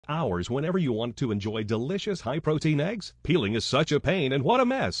hours whenever you want to enjoy delicious high-protein eggs? Peeling is such a pain, and what a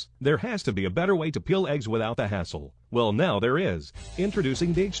mess! There has to be a better way to peel eggs without the hassle. Well, now there is.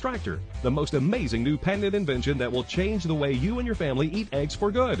 Introducing the Extractor, the most amazing new patented invention that will change the way you and your family eat eggs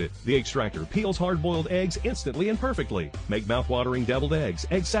for good. The Extractor peels hard-boiled eggs instantly and perfectly. Make mouth-watering deviled eggs,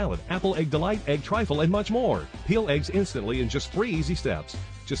 egg salad, apple egg delight, egg trifle, and much more. Peel eggs instantly in just 3 easy steps.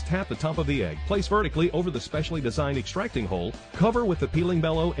 Just tap the top of the egg, place vertically over the specially designed extracting hole, cover with the peeling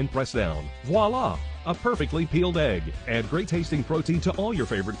bellow, and press down. Voila! A perfectly peeled egg. Add great tasting protein to all your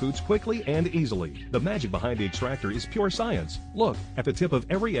favorite foods quickly and easily. The magic behind the Extractor is pure science. Look, at the tip of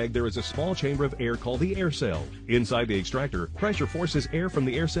every egg there is a small chamber of air called the air cell. Inside the Extractor, pressure forces air from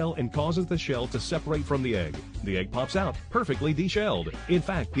the air cell and causes the shell to separate from the egg. The egg pops out, perfectly deshelled. In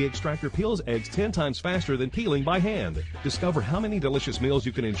fact, the Extractor peels eggs 10 times faster than peeling by hand. Discover how many delicious meals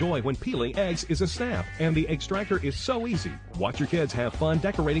you can enjoy when peeling eggs is a snap. And the Extractor is so easy. Watch your kids have fun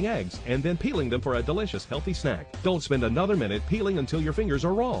decorating eggs and then peeling them for a delicious healthy snack. Don't spend another minute peeling until your fingers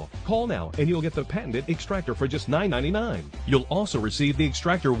are raw. Call now and you'll get the patented Extractor for just $9.99. You'll also receive the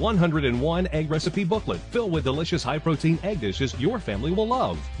Extractor 101 egg recipe booklet filled with delicious high-protein egg dishes your family will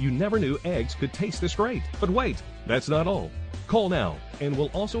love. You never knew eggs could taste this great. But wait, that's not all. Call now, and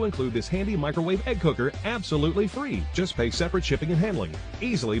we'll also include this handy microwave egg cooker absolutely free. Just pay separate shipping and handling.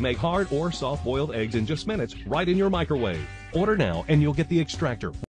 Easily make hard or soft-boiled eggs in just minutes right in your microwave. Order now and you'll get the Extractor.